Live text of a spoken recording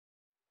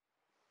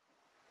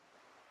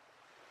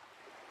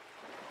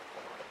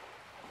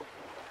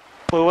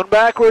Moving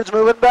backwards,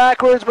 moving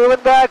backwards,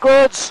 moving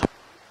backwards.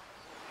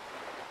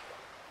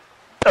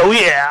 Oh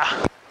yeah.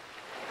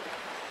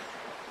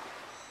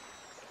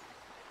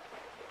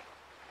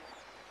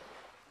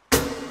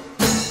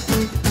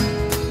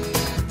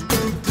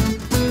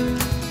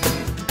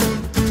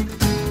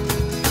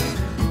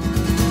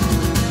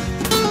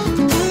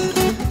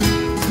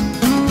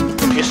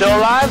 You still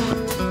alive?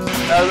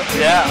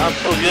 Yeah, I'm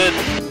still good.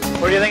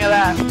 What do you think of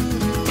that?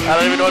 I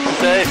don't even know what to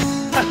say.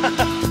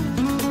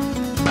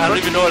 I don't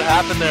even know what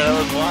happened there, that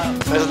was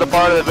wild. This is the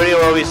part of the video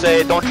where we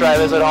say, don't try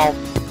this at home.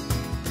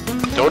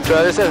 Don't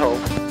try this at home.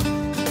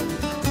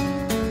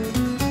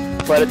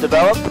 Let it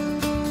develop.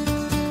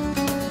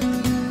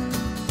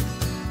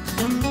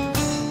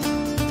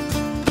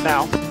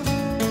 Now.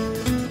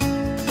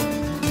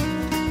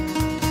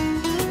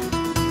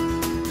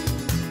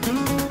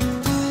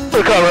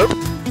 Recover.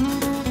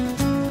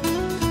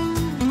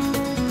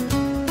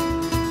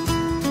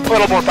 A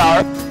little more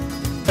power.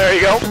 There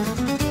you go.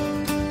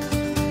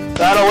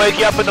 That'll wake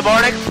you up in the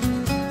morning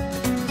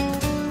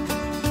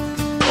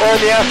or in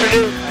the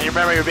afternoon. And you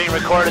remember you're being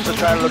recorded, so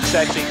try to look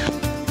sexy.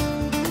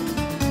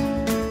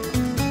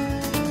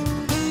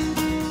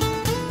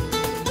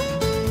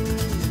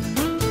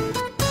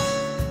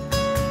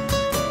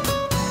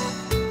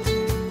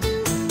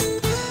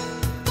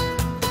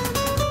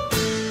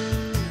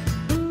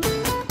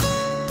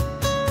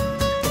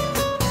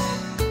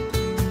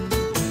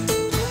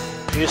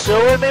 You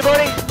still with me,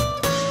 buddy?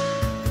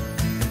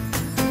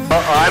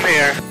 Uh-oh, I'm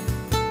here.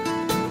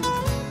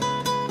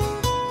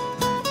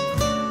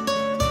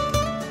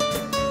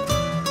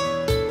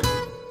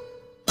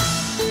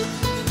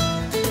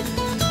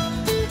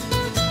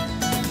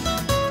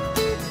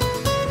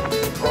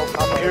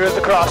 Well, here is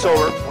the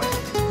crossover.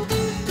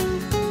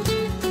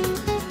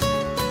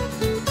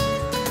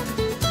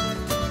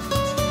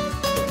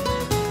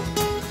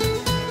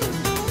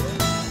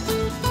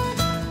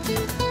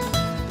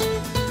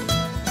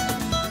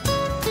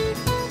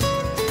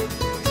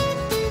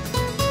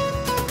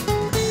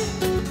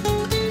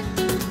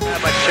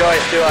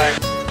 Choice, do I?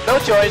 No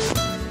choice.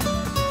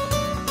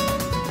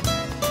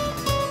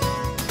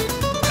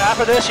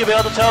 After this, you'll be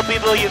able to tell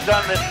people you've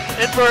done an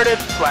inverted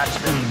flat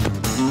spin.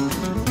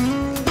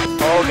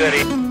 Oh,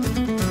 goody.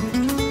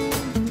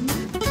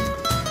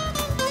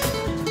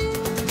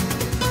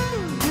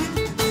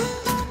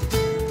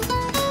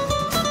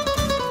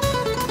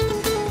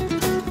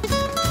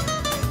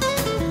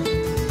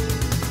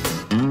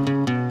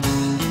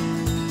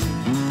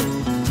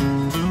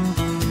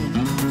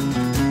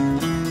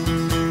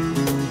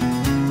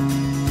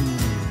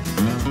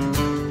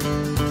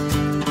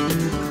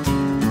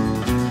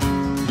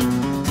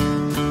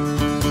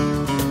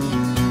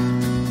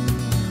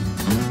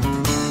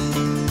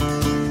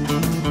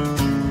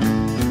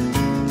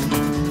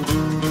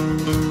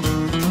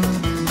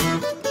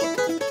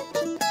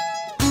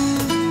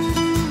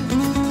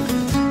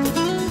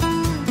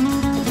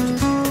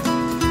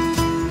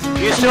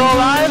 You still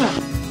alive?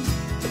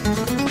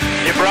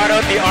 You brought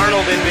out the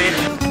Arnold in me.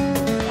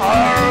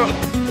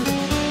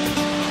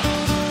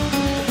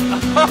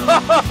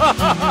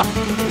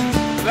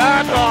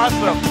 That's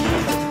awesome.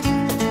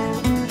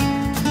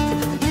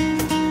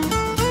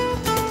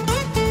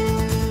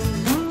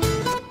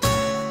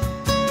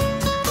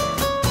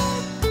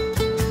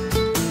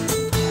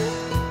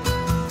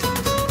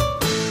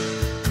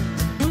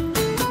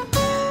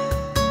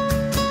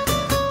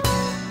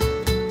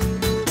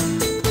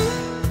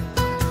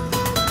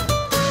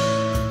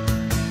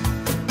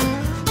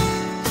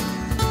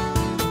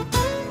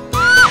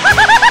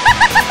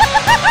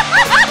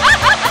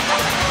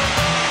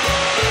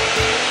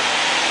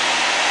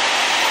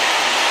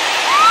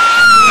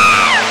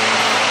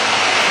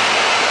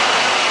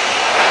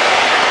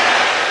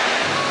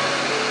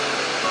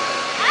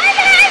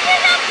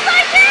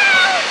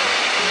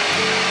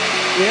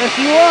 Yes,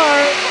 you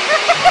are.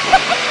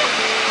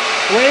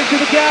 Wave to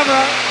the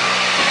camera.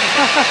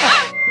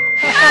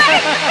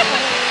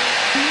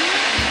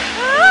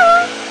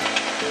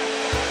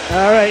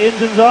 All right,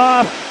 engine's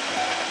off.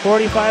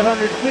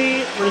 4,500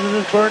 feet. We're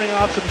just burning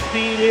off some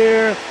speed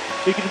here.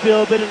 You can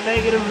feel a bit of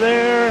negative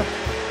there.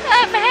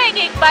 I'm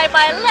hanging by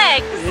my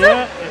legs.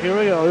 Yeah, here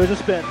we go. Here's a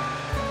spin.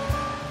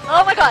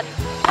 Oh my god.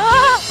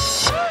 Ah.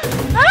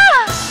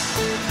 Ah.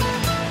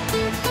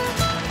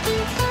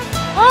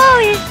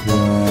 Holy.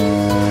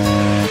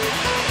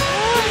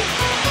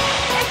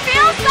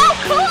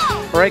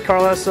 All right,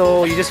 Carla,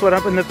 so you just went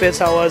up in the pits.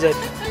 How was it?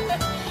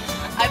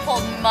 I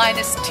pulled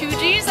 -2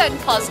 Gs and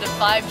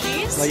 +5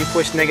 Gs. Well, you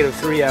pushed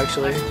 -3,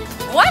 actually.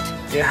 What?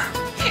 Yeah.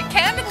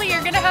 Candidly,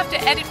 you're going to have to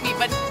edit me,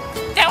 but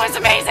that was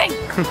amazing.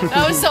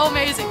 That was so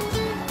amazing.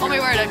 Oh my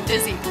word, I'm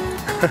dizzy.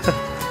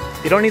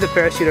 You don't need the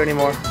parachute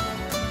anymore.